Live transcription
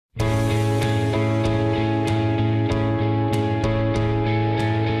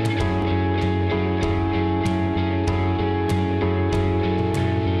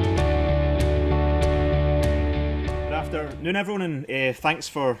Afternoon, everyone, and thanks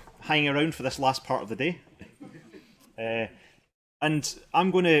for hanging around for this last part of the day. And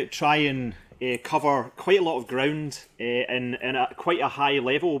I'm going to try and cover quite a lot of ground in quite a high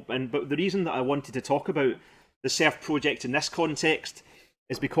level. But the reason that I wanted to talk about the SERF project in this context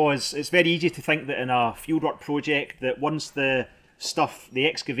is because it's very easy to think that in a fieldwork project that once the stuff, the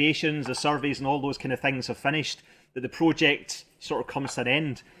excavations, the surveys and all those kind of things have finished, that the project sort of comes to an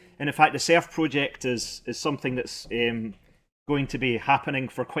end. And in fact, the SERF project is something that's going to be happening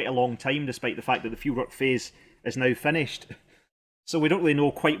for quite a long time, despite the fact that the fieldwork phase is now finished. So we don't really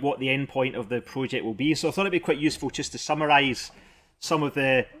know quite what the end point of the project will be. So I thought it'd be quite useful just to summarise some of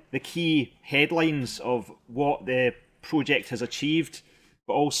the key headlines of what the project has achieved,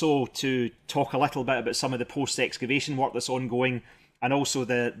 but also to talk a little bit about some of the post-excavation work that's ongoing, and also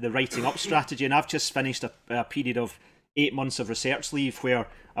the writing up strategy. And I've just finished a period of 8 months of research leave where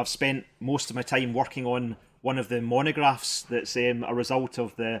I've spent most of my time working on one of the monographs that's a result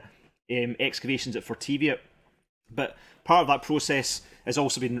of the excavations at Forteviot. But part of that process has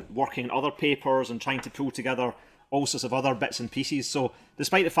also been working on other papers and trying to pull together all sorts of other bits and pieces. So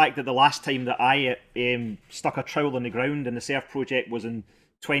despite the fact that the last time that I stuck a trowel in the ground in the SERF project was in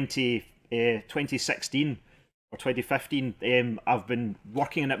 2016 or 2015, I've been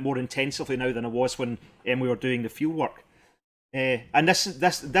working on it more intensively now than I was when we were doing the field work. And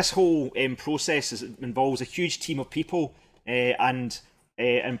this whole process involves a huge team of people, and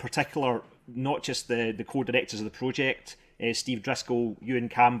in particular, not just the co-directors of the project, Steve Driscoll, Ewan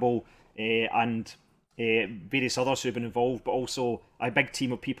Campbell, and various others who have been involved, but also a big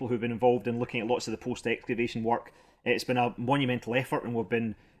team of people who have been involved in looking at lots of the post-excavation work. It's been a monumental effort, and we've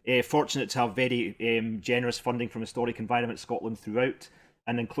been fortunate to have very generous funding from Historic Environment Scotland throughout,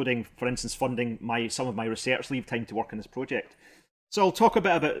 and including, for instance, funding some of my research leave time to work on this project. So I'll talk a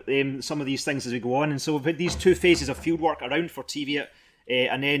bit about some of these things as we go on. And so we've had these two phases of fieldwork around Forteviot,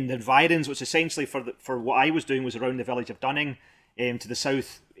 and then the environs, which essentially for what I was doing was around the village of Dunning, to the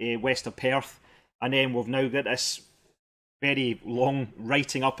south west of Perth. And then we've now got this very long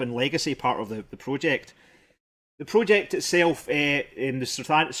writing up and legacy part of the project. The project itself, the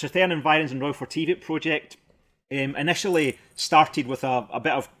Strathearn Environs and Royal Forteviot project, initially started with a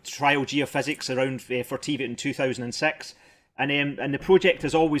bit of trial geophysics around Forteviot in 2006. And the project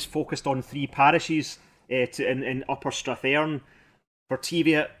has always focused on 3 parishes in Upper Strathearn,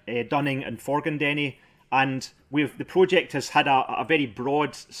 Forteviot, Dunning and Forgandenny. And the project has had a very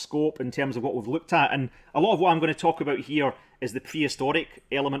broad scope in terms of what we've looked at. And a lot of what I'm going to talk about here is the prehistoric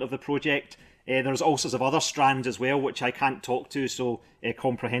element of the project. There's all sorts of other strands as well, which I can't talk to so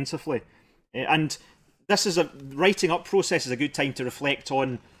comprehensively. And this is writing up process is a good time to reflect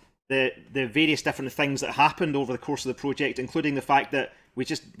on the various different things that happened over the course of the project, including the fact that we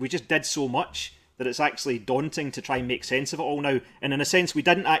just did so much that it's actually daunting to try and make sense of it all now. And in a sense, we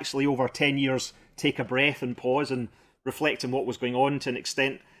didn't actually over 10 years take a breath and pause and reflect on what was going on to an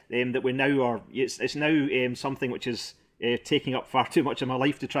extent that we now are. It's now something which is taking up far too much of my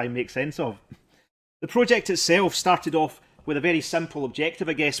life to try and make sense of. The project itself started off with a very simple objective,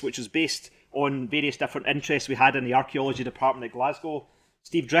 I guess, which was based on various different interests we had in the archaeology department at Glasgow.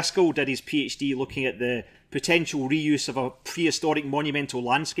 Steve Driscoll did his PhD looking at the potential reuse of a prehistoric monumental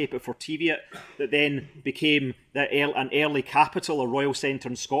landscape at Forteviot that then became an early capital, a royal centre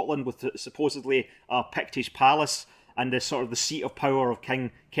in Scotland with supposedly a Pictish palace and the seat of power of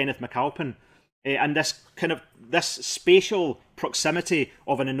King Kenneth MacAlpin. And this spatial proximity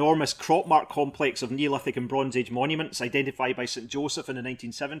of an enormous crop mark complex of Neolithic and Bronze Age monuments identified by St Joseph in the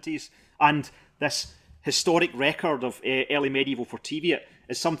 1970s, and this historic record of early medieval Forteviot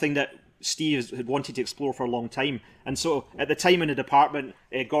is something that Steve had wanted to explore for a long time. And so at the time in the department,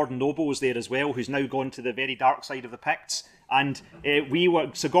 Gordon Noble was there as well, who's now gone to the very dark side of the Picts. And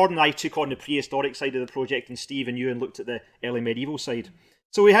so Gordon and I took on the prehistoric side of the project, and Steve and Ewan looked at the early medieval side.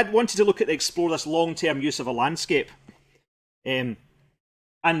 So we had wanted to explore this long-term use of a landscape. And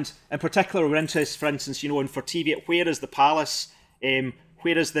in particular, we're interested, for instance, in Forteviot, where is the palace?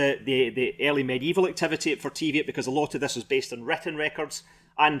 Where is the early medieval activity at Forteviot? Because a lot of this was based on written records.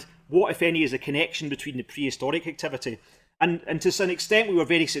 And what, if any, is the connection between the prehistoric activity? And to some extent, we were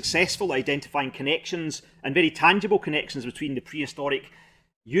very successful at identifying connections and very tangible connections between the prehistoric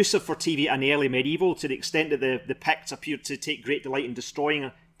use of Forteviot and the early medieval, to the extent that the Picts appeared to take great delight in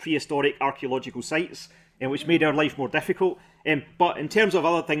destroying prehistoric archaeological sites, which made our life more difficult. But in terms of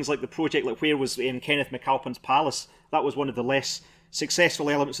other things like the project, like where was Kenneth MacAlpin's palace, that was one of the less successful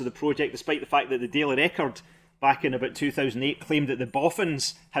elements of the project, despite the fact that the Daily Record back in about 2008 claimed that the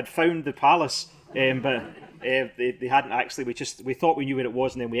Boffins had found the palace, but they hadn't actually. We thought we knew where it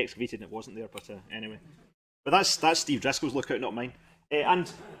was, and then we excavated and it wasn't there. But anyway, But that's Steve Driscoll's lookout, not mine.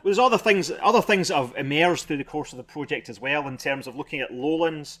 And there's other things that have emerged through the course of the project as well, in terms of looking at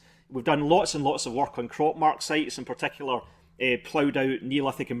lowlands. We've done lots and lots of work on crop mark sites, in particular ploughed out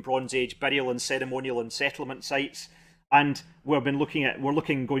Neolithic and Bronze Age burial and ceremonial and settlement sites. And we're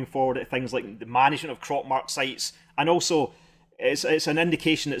looking going forward at things like the management of crop mark sites, and also it's an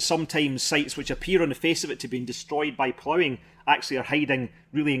indication that sometimes sites which appear on the face of it to be destroyed by ploughing actually are hiding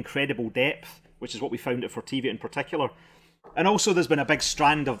really incredible depth, which is what we found at Fortivia in particular. And also there's been a big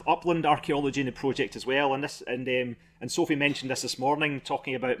strand of upland archaeology in the project as well, and Sophie mentioned this morning,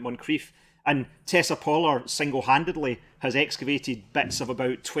 talking about Moncrief. And Tessa Pollard single-handedly has excavated bits of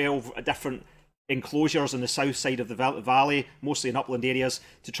about 12 different enclosures on the south side of the valley, mostly in upland areas,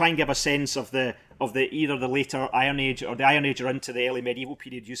 to try and give a sense of either the later Iron Age or the Iron Age or into the early medieval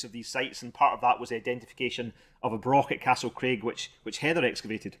period use of these sites. And part of that was the identification of a broch at Castle Craig, which Heather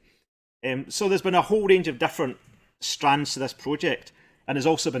excavated. So there's been a whole range of different strands to this project, and there's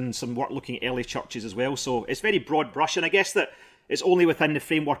also been some work looking at early churches as well. So it's very broad brush, and I guess that it's only within the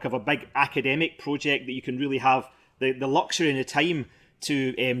framework of a big academic project that you can really have the luxury and the time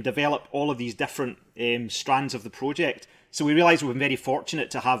to develop all of these different strands of the project. So we realise we've been very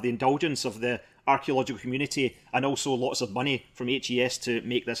fortunate to have the indulgence of the archaeological community and also lots of money from HES to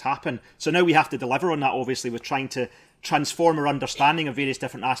make this happen. So now we have to deliver on that, obviously, with trying to transform our understanding of various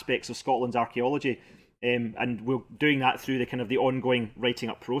different aspects of Scotland's archaeology. And we're doing that through the ongoing writing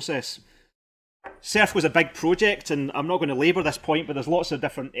up process. SERF was a big project, and I'm not going to labour this point, but there's lots of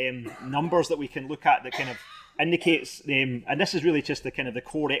different numbers that we can look at that kind of indicates, and this is really just the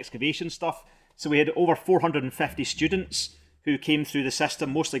core excavation stuff. So we had over 450 students who came through the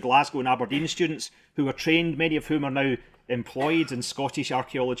system, mostly Glasgow and Aberdeen students, who were trained, many of whom are now employed in Scottish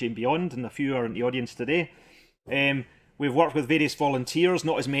archaeology and beyond, and a few are in the audience today. We've worked with various volunteers,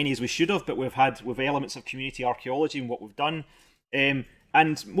 not as many as we should have, but we've elements of community archaeology in what we've done.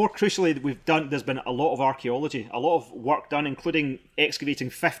 And more crucially, there's been a lot of archaeology, a lot of work done, including excavating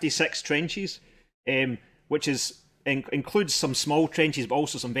 56 trenches, which includes some small trenches, but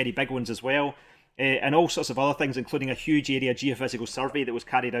also some very big ones as well, and all sorts of other things, including a huge area geophysical survey that was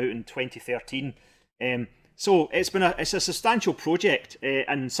carried out in 2013. So it's a substantial project,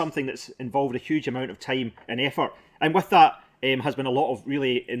 and something that's involved a huge amount of time and effort. And with that has been a lot of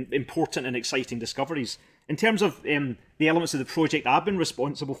really important and exciting discoveries. In terms of the elements of the project I've been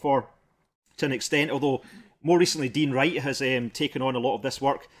responsible for, to an extent, although more recently Dean Wright has taken on a lot of this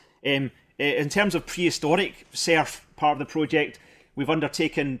work. In terms of prehistoric SERF part of the project, we've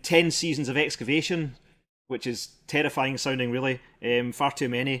undertaken 10 seasons of excavation, which is terrifying sounding really, far too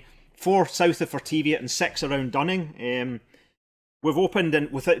many. 4 south of Fortivia and 6 around Dunning. We've opened,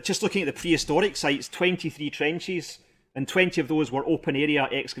 just looking at the prehistoric sites, 23 trenches, and 20 of those were open area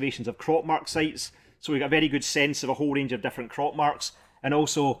excavations of crop mark sites. So we got a very good sense of a whole range of different crop marks, and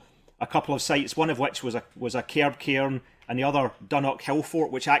also a couple of sites, one of which was a kerb cairn, and the other Dunnock Hill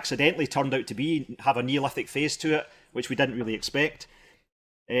Fort, which accidentally turned out to have a Neolithic phase to it, which we didn't really expect.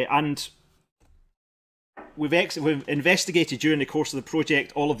 And we've investigated during the course of the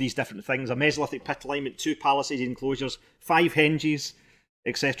project all of these different things: a Mesolithic pit alignment, 2 palisaded enclosures, 5 henges,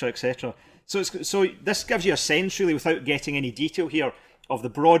 etc., etc. So this gives you a sense, really, without getting any detail here, of the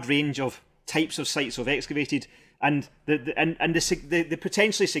broad range of types of sites we've excavated, and the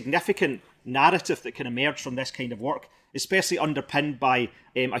potentially significant narrative that can emerge from this kind of work, especially underpinned by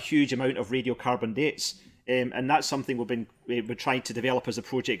a huge amount of radiocarbon dates. And that's something we're trying to develop as the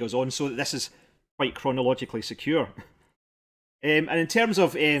project goes on, so that this is quite chronologically secure. And in terms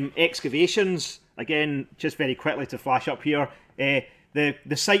of excavations, again, just very quickly to flash up here,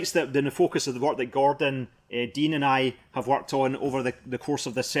 the sites that the focus of the work that Gordon, Dean and I have worked on over the course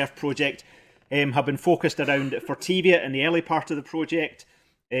of the SERF project have been focused around Fortivia in the early part of the project.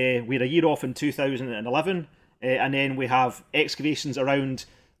 We had a year off in 2011, and then we have excavations around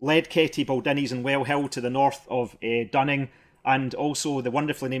Ledketty, Baldinnies and Well Hill to the north of Dunning, and also the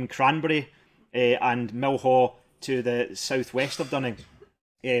wonderfully named Cranberry and Millhaw to the southwest of Dunning,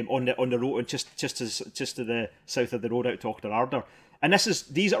 on the road just to the south of the road out to Auchterarder. And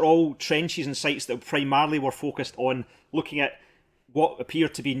these are all trenches and sites that primarily were focused on looking at what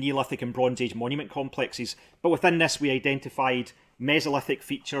appeared to be Neolithic and Bronze Age monument complexes. But within this, we identified Mesolithic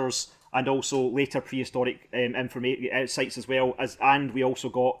features and also later prehistoric sites as well, and we also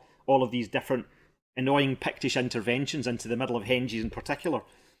got all of these different annoying Pictish interventions into the middle of henges in particular.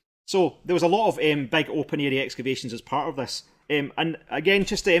 So there was a lot of big open area excavations as part of this. And again,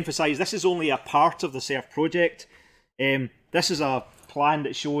 just to emphasise, this is only a part of the SERF project. This is a plan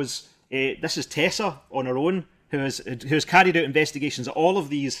that shows, this is Tessa on her own, who has carried out investigations at all of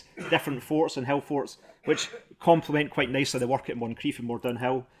these different forts and hill forts, which complement quite nicely the work at Moncrief and more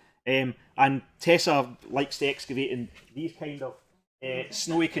downhill. And Tessa likes to excavate in these kind of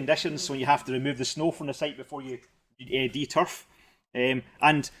snowy conditions, so you have to remove the snow from the site before you deturf.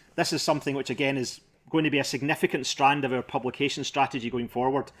 And this is something which again is going to be a significant strand of our publication strategy going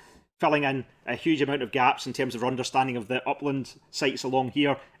forward, filling in a huge amount of gaps in terms of our understanding of the upland sites along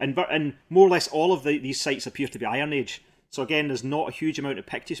here, and more or less all of these sites appear to be Iron Age. So again, there's not a huge amount of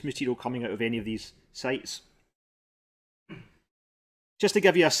Pictish material coming out of any of these sites. Just to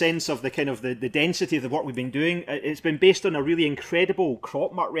give you a sense of the kind of the density of the work we've been doing, it's been based on a really incredible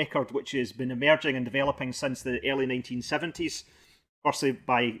crop mark record which has been emerging and developing since the early 1970s, firstly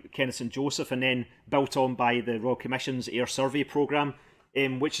by Kenneth St Joseph and then built on by the Royal Commission's Air Survey programme,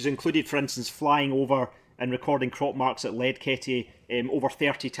 which has included, for instance, flying over and recording crop marks at Ledketty over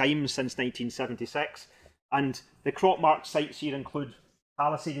 30 times since 1976. And the crop mark sites here include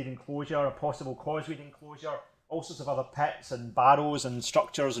palisaded enclosure, a possible causewayed enclosure, all sorts of other pits and barrows and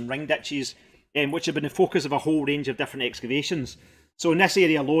structures and ring ditches, which have been the focus of a whole range of different excavations. So in this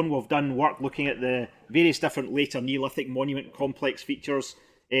area alone, we've done work looking at the various different later Neolithic monument complex features.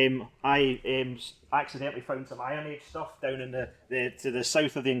 I accidentally found some Iron Age stuff down in to the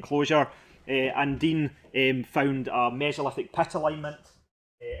south of the enclosure, and Dean found a Mesolithic pit alignment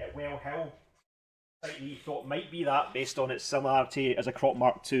at Well Hill. He thought might be that based on its similarity as a crop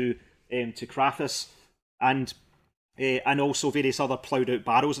mark to Crathis, and also various other ploughed out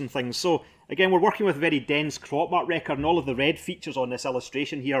barrows and things. So again, we're working with a very dense crop mark record, and all of the red features on this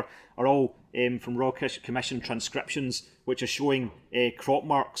illustration here are all from Royal Commission transcriptions, which are showing crop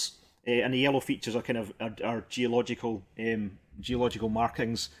marks, and the yellow features are kind of are geological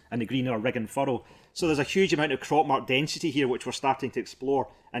markings, and the green are rig and furrow. So there's a huge amount of crop mark density here, which we're starting to explore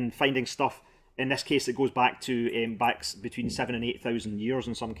and finding stuff. In this case, it goes back to between 7,000 and 8,000 years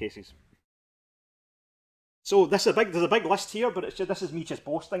in some cases. So there's a big list here, but this is me just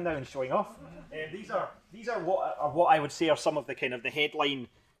boasting now and showing off. These are what I would say are some of the kind of the headline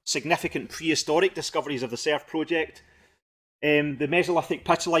significant prehistoric discoveries of the SERF project. The Mesolithic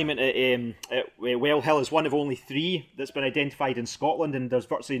pit alignment at Well Hill is one of only 3 that's been identified in Scotland, and there's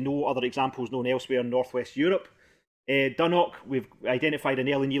virtually no other examples known elsewhere in northwest Europe. Dunnock, we've identified an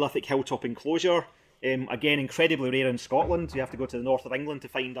early Neolithic hilltop enclosure, again incredibly rare in Scotland. You have to go to the north of England to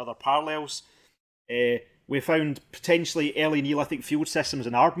find other parallels. We found potentially early Neolithic field systems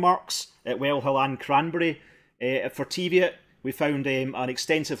and aardmarks at Well Hill and Cranberry. At Forteviot, we found an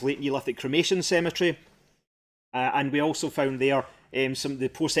extensive late Neolithic cremation cemetery, and we also found there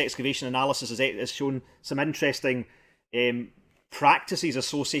the post-excavation analysis has shown some interesting practices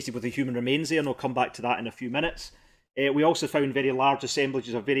associated with the human remains there, and I'll come back to that in a few minutes. We also found very large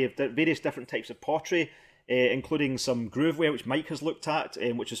assemblages of various different types of pottery, including some grooveware, which Mike has looked at,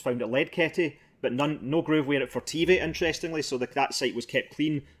 which was found at Ledketty, but no grooveware at Forteviot, interestingly, so that site was kept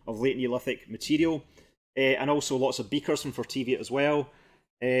clean of late Neolithic material, and also lots of beakers from Forteviot as well.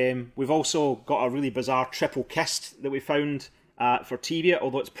 We've also got a really bizarre triple kist that we found at Forteviot,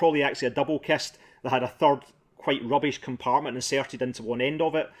 although it's probably actually a double kist that had a third quite rubbish compartment inserted into one end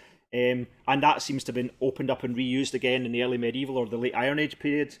of it, and that seems to have been opened up and reused again in the early medieval or the late Iron Age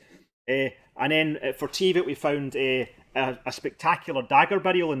period. And then at Forteviot we found a spectacular dagger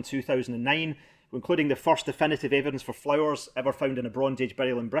burial in 2009, including the first definitive evidence for flowers ever found in a Bronze Age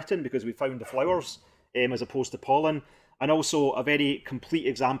burial in Britain, because we found the flowers as opposed to pollen, and also a very complete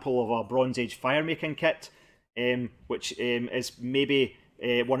example of a Bronze Age fire-making kit, which is maybe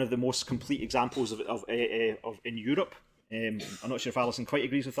one of the most complete examples of in Europe. I'm not sure if Alison quite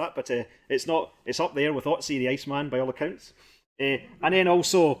agrees with that, but it's up there with Otzi the Iceman by all accounts. And then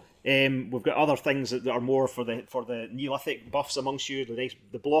also we've got other things that are more for the Neolithic buffs amongst you.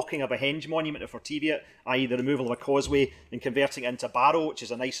 The blocking of a henge monument at Forteviot, i.e. the removal of a causeway and converting it into a barrow, which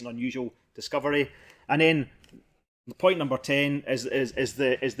is a nice and unusual discovery. And then point number 10 is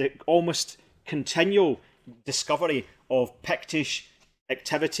the almost continual discovery of Pictish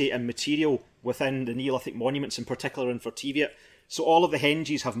activity and material within the Neolithic monuments, in particular in Forteviot. So all of the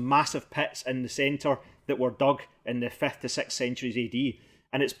henges have massive pits in the centre that were dug in the 5th to 6th centuries AD,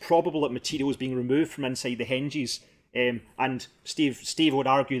 and it's probable that material is being removed from inside the henges. And Steve would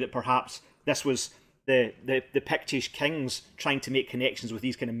argue that perhaps this was the Pictish kings trying to make connections with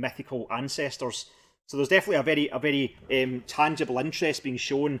these kind of mythical ancestors. So there's definitely a very tangible interest being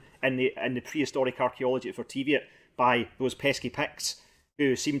shown in the prehistoric archaeology at Forteviot by those pesky Picts,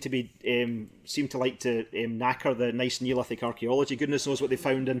 who seem to like to knacker the nice Neolithic archaeology. Goodness knows what they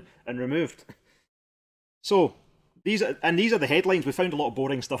found and removed. So these are the headlines. We found a lot of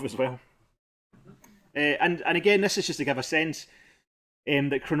boring stuff as well. And again, this is just to give a sense.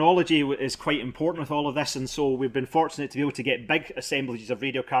 that chronology is quite important with all of this, and so we've been fortunate to be able to get big assemblages of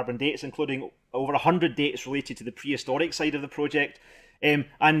radiocarbon dates, including over 100 dates related to the prehistoric side of the project.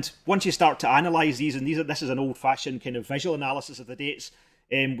 And once you start to analyse these, and this is an old-fashioned kind of visual analysis of the dates,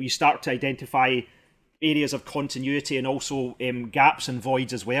 we start to identify areas of continuity and also gaps and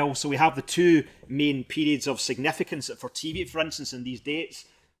voids as well. So we have the two main periods of significance for TV, for instance, in these dates.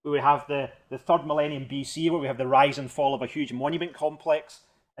 We have the 3rd millennium BC, where we have the rise and fall of a huge monument complex,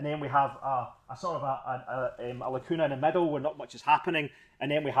 and then we have a sort of a lacuna in the middle where not much is happening, and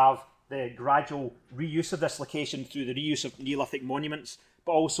then we have the gradual reuse of this location through the reuse of Neolithic monuments,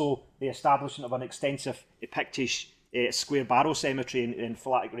 but also the establishment of an extensive Pictish square barrow cemetery and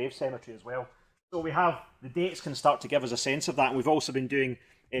phyllatic grave cemetery as well. So we have, the dates can start to give us a sense of that, and we've also been doing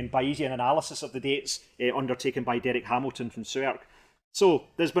Bayesian analysis of the dates undertaken by Derek Hamilton from SERF. So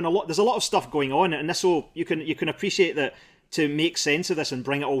there's a lot of stuff going on, and this will, you can appreciate that to make sense of this and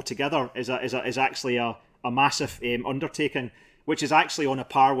bring it all together is actually a massive undertaking, which is actually on a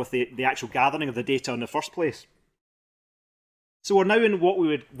par with the actual gathering of the data in the first place. So we're now in what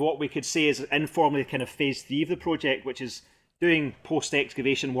we could say is informally kind of phase 3 of the project, which is doing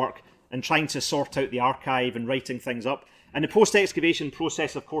post-excavation work and trying to sort out the archive and writing things up. And the post-excavation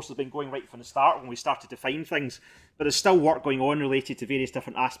process, of course, has been going right from the start when we started to find things, but there's still work going on related to various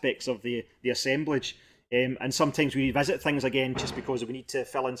different aspects of the assemblage. And sometimes we revisit things again just because we need to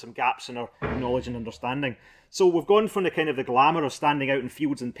fill in some gaps in our knowledge and understanding. So we've gone from the kind of the glamour of standing out in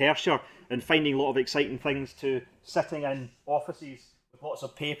fields in Perthshire and finding a lot of exciting things to sitting in offices with lots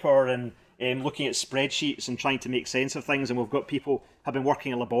of paper and looking at spreadsheets and trying to make sense of things. And we've got people have been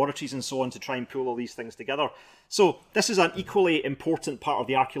working in laboratories and so on to try and pull all these things together. So this is an equally important part of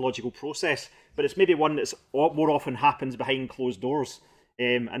the archaeological process, but it's maybe one that's more often happens behind closed doors.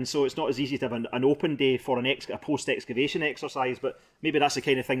 And so it's not as easy to have an open day for a post-excavation exercise, but maybe that's the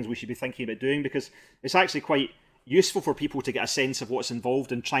kind of things we should be thinking about doing, because it's actually quite useful for people to get a sense of what's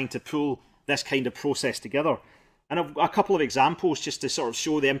involved in trying to pull this kind of process together. And I've got a couple of examples just to sort of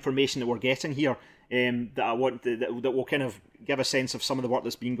show the information that we're getting here, that will kind of give a sense of some of the work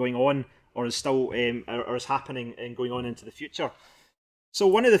that's been going on or is still or is happening and going on into the future. So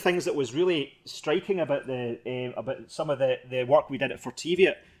one of the things that was really striking about some of the work we did at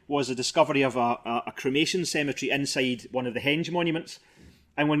Forteviot was the discovery of a cremation cemetery inside one of the Henge monuments.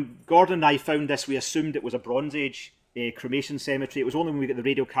 And when Gordon and I found this, we assumed it was a Bronze Age cremation cemetery. It was only when we got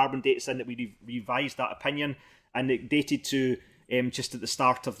the radiocarbon dates in that we revised that opinion, and it dated to just at the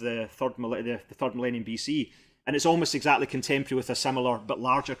start of the third millennium BC. And it's almost exactly contemporary with a similar but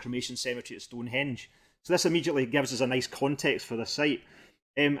larger cremation cemetery at Stonehenge. So this immediately gives us a nice context for the site.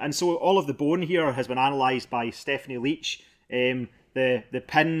 And so all of the bone here has been analysed by Stephanie Leach. The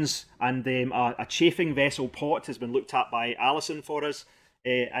pins and a chafing vessel pot has been looked at by Alison for us,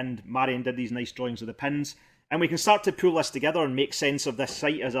 and Marion did these nice drawings of the pins. And we can start to pull this together and make sense of this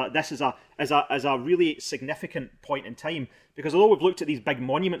site as a really significant point in time. Because although we've looked at these big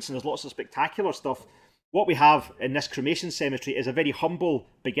monuments and there's lots of spectacular stuff, what we have in this cremation cemetery is a very humble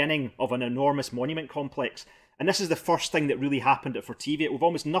beginning of an enormous monument complex. And this is the first thing that really happened at Forteviot. We've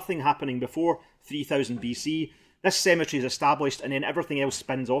almost nothing happening before 3000 BC. This cemetery is established and then everything else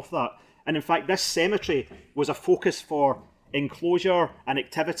spins off that. And in fact, this cemetery was a focus for enclosure and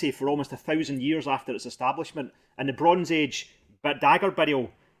activity for almost 1,000 years after its establishment. And the Bronze Age dagger burial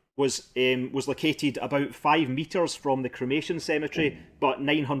was located about 5 metres from the cremation cemetery, but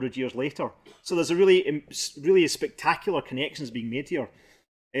 900 years later. So there's a really spectacular connections being made here.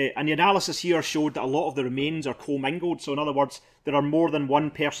 And the analysis here showed that a lot of the remains are commingled. So in other words, there are more than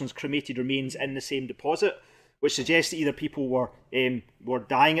one person's cremated remains in the same deposit, which suggests that either people were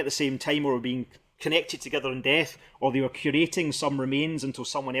dying at the same time or were being connected together in death, or they were curating some remains until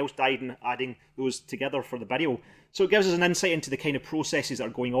someone else died and adding those together for the burial. So it gives us an insight into the kind of processes that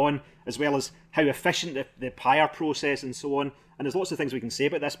are going on, as well as how efficient the pyre process and so on. And there's lots of things we can say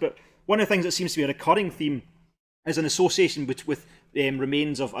about this, but one of the things that seems to be a recurring theme is an association with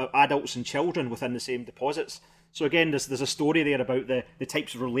remains of adults and children within the same deposits. So again, there's a story there about the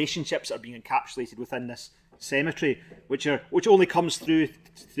types of relationships that are being encapsulated within this cemetery, which only comes through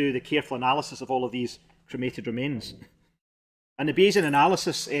the careful analysis of all of these cremated remains. And the Bayesian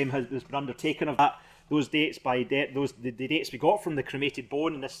analysis has been undertaken of those dates the dates we got from the cremated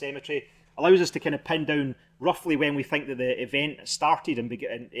bone in this cemetery allows us to kind of pin down roughly when we think that the event started and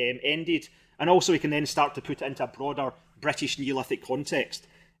ended, and also we can then start to put it into a broader British Neolithic context.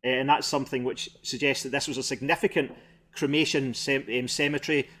 And that's something which suggests that this was a significant cremation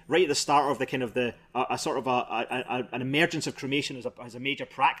cemetery right at the start of the kind of an emergence of cremation as a major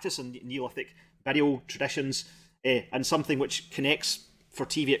practice in Neolithic burial traditions, and something which connects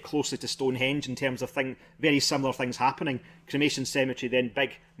Forteviot closely to Stonehenge in terms of very similar things happening. Cremation cemetery, then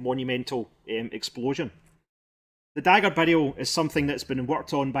big monumental explosion. The dagger burial is something that's been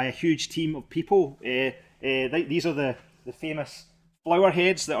worked on by a huge team of people. These are the famous flower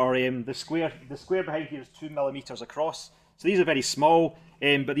heads that are the square behind here is 2 millimeters across. So these are very small,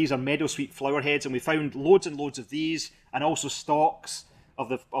 but these are meadowsweet flower heads, and we found loads and loads of these, and also stalks of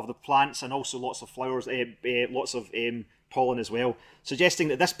the plants, and also lots of flowers, lots of pollen as well, suggesting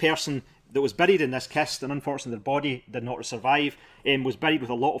that this person that was buried in this kist, and unfortunately their body did not survive, was buried with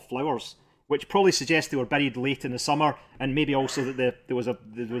a lot of flowers, which probably suggests they were buried late in the summer, and maybe also that it was a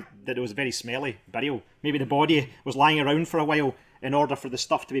very smelly burial. Maybe the body was lying around for a while in order for the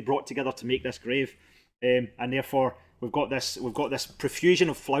stuff to be brought together to make this grave, and therefore we've got this profusion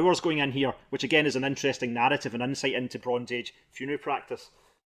of flowers going in here, which again is an interesting narrative and insight into Bronze Age funerary practice.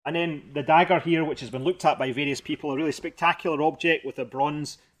 And then the dagger here, which has been looked at by various people, a really spectacular object with a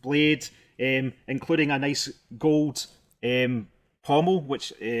bronze blade, including a nice gold pommel,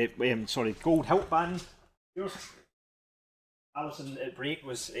 gold hilt band. Alison at break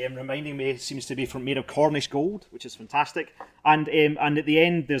was reminding me, it seems to be made of Cornish gold, which is fantastic. And at the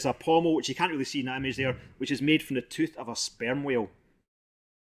end there's a pommel, which you can't really see in that image there, which is made from the tooth of a sperm whale,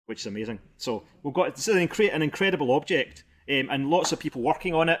 which is amazing. So this is an incredible object, and lots of people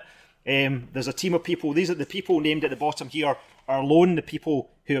working on it. There's a team of people. These are the people named at the bottom here are alone the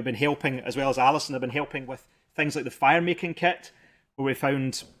people who have been helping, as well as Alison, have been helping with things like the fire making kit, where we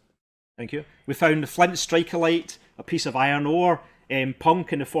found, we found the flint strikolite, a piece of iron ore,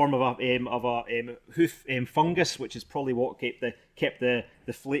 punk in the form of a hoof fungus, which is probably what kept the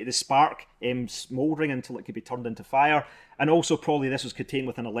spark smouldering until it could be turned into fire, and also probably this was contained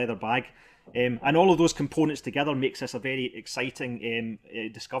within a leather bag. And all of those components together makes this a very exciting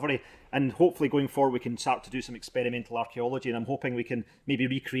discovery, and hopefully going forward we can start to do some experimental archaeology, and I'm hoping we can maybe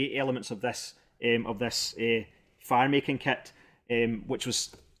recreate elements of this fire making kit, which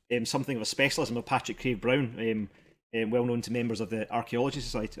was something of a specialism of Patrick Craig Brown, well known to members of the Archaeology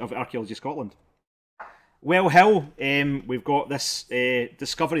Society of Archaeology Scotland. Well Hill, we've got this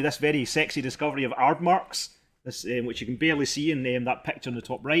discovery, this very sexy discovery of aardmarks, which you can barely see in that picture in the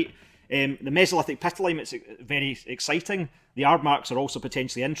top right. The Mesolithic pitilime, it's very exciting. The aardmarks are also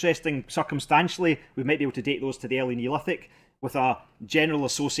potentially interesting. Circumstantially, we might be able to date those to the early Neolithic, with a general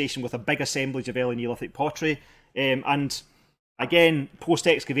association with a big assemblage of early Neolithic pottery. And again,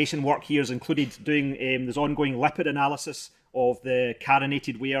 post-excavation work here has included doing there's ongoing lipid analysis of the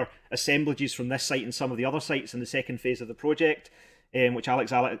carinated ware assemblages from this site and some of the other sites in the second phase of the project, which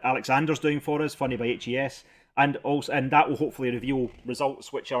Alexander's doing for us, funded by HES. And that will hopefully reveal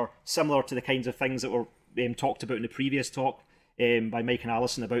results which are similar to the kinds of things that were talked about in the previous talk by Mike and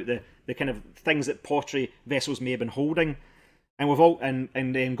Alison about the kind of things that pottery vessels may have been holding.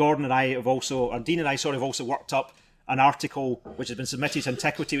 And Gordon and I have also, or Dean and I, have also worked up an article which has been submitted to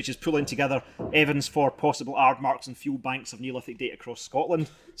Antiquity, which is pulling together evidence for possible aardmarks and fuel banks of Neolithic date across Scotland.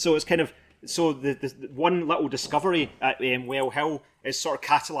 So it's kind of, the one little discovery at Well Hill is sort of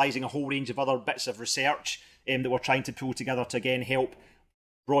catalysing a whole range of other bits of research that we're trying to pull together to again help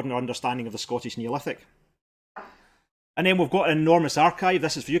broaden our understanding of the Scottish Neolithic. And then we've got an enormous archive.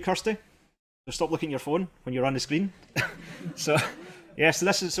 This is for you, Kirsty. So stop looking at your phone when you're on the screen. So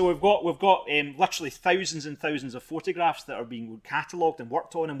we've got literally thousands and thousands of photographs that are being catalogued and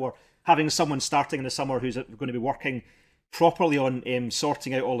worked on, and we're having someone starting in the summer who's going to be working properly on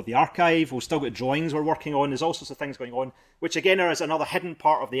sorting out all of the archive. We've still got drawings we're working on. There's all sorts of things going on, which again is another hidden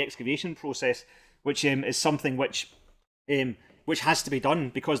part of the excavation process, which is something which has to be done,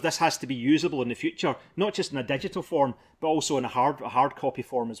 because this has to be usable in the future, not just in a digital form, but also in a hard copy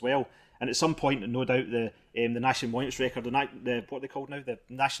form as well. And at some point, no doubt, the National Monuments Record, what are they called now? The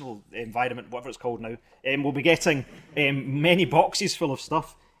National Environment, whatever it's called now, will be getting many boxes full of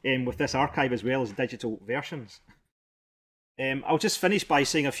stuff with this archive, as well as digital versions. I'll just finish by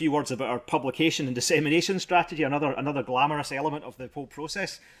saying a few words about our publication and dissemination strategy, another glamorous element of the whole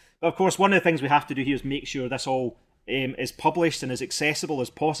process. But of course, one of the things we have to do here is make sure this all is published and as accessible as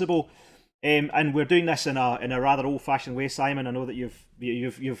possible. And we're doing this in a rather old-fashioned way, Simon. I know that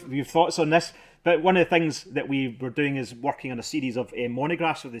you've thoughts on this, but one of the things that we were doing is working on a series of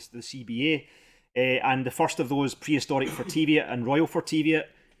monographs for the CBA, and the first of those, Prehistoric Forteviot and Royal Forteviot,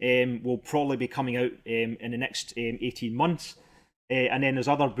 will probably be coming out in the next 18 months. And then there's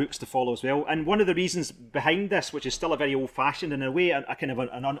other books to follow as well. And one of the reasons behind this, which is still a very old-fashioned, in a way, a kind of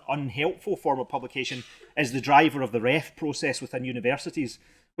an unhelpful form of publication, is the driver of the REF process within universities,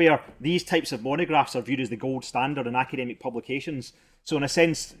 where these types of monographs are viewed as the gold standard in academic publications. So in a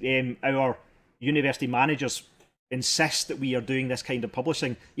sense, our university managers insist that we are doing this kind of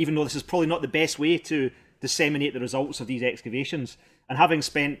publishing, even though this is probably not the best way to disseminate the results of these excavations. And having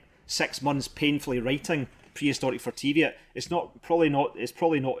spent 6 months painfully writing Prehistoric for TV, it's probably not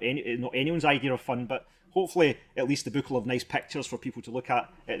anyone's idea of fun, but hopefully at least the book will have nice pictures for people to look at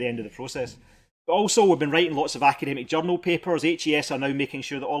the end of the process. But also, we've been writing lots of academic journal papers. HES are now making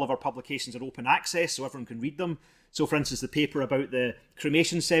sure that all of our publications are open access so everyone can read them. So for instance, the paper about the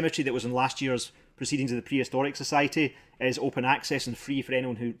cremation cemetery that was in last year's Proceedings of the Prehistoric Society is open access and free for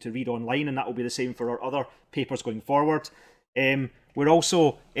anyone to read online, and that will be the same for our other papers going forward. We're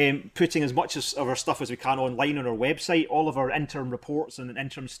also putting as much of our stuff as we can online on our website. All of our interim reports and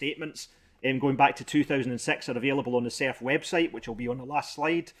interim statements going back to 2006 are available on the SERF website, which will be on the last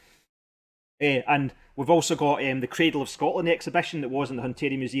slide. And we've also got the Cradle of Scotland exhibition that was in the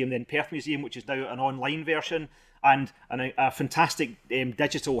Hunterian Museum, then Perth Museum, which is now an online version, and a fantastic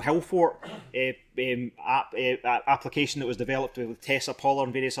digital Hillfort application that was developed with Tessa Poller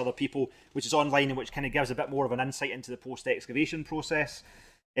and various other people, which is online and which kind of gives a bit more of an insight into the post-excavation process.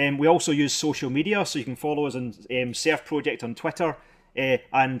 We also use social media, so you can follow us on SERF Project on Twitter.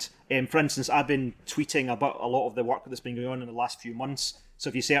 For instance, I've been tweeting about a lot of the work that's been going on in the last few months. So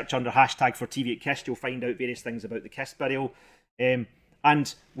if you search under hashtag for TV at Kist, you'll find out various things about the Kist burial.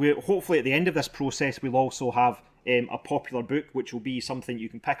 And we hopefully at the end of this process, we'll also have a popular book, which will be something you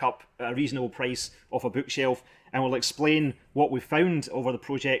can pick up at a reasonable price off a bookshelf, and will explain what we've found over the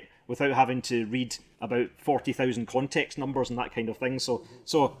project without having to read about 40,000 context numbers and that kind of thing. So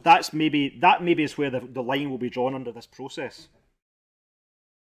that maybe is where the line will be drawn under this process.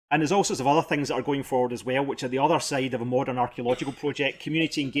 And there's all sorts of other things that are going forward as well, which are the other side of a modern archaeological project: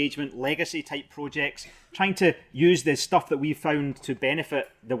 community engagement, legacy type projects, trying to use the stuff that we've found to benefit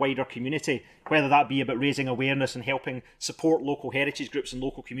the wider community, whether that be about raising awareness and helping support local heritage groups and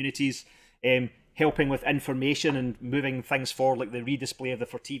local communities, helping with information and moving things forward, like the redisplay of the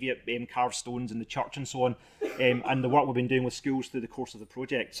Forteviot carved stones in the church and so on, and the work we've been doing with schools through the course of the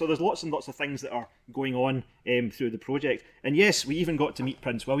project. So there's lots and lots of things that are going on through the project. And yes, we even got to meet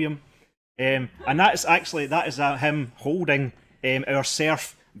Prince William, and that is him holding our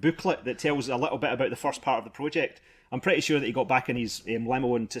SERF booklet that tells a little bit about the first part of the project. I'm pretty sure that he got back in his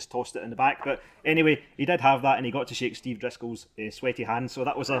limo and just tossed it in the back. But anyway, he did have that, and he got to shake Steve Driscoll's sweaty hand. So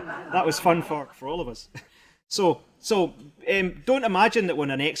that was fun for all of us. So don't imagine that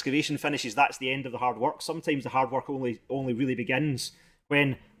when an excavation finishes, that's the end of the hard work. Sometimes the hard work only really begins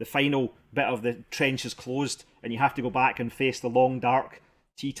when the final bit of the trench is closed, and you have to go back and face the long, dark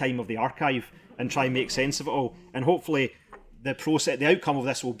tea time of the archive and try and make sense of it all. And hopefully, the outcome of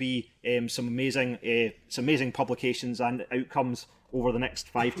this will be some amazing publications and outcomes over the next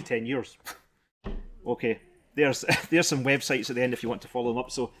 5 to 10 years. Okay, there's some websites at the end if you want to follow them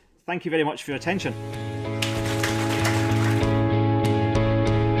up. So thank you very much for your attention.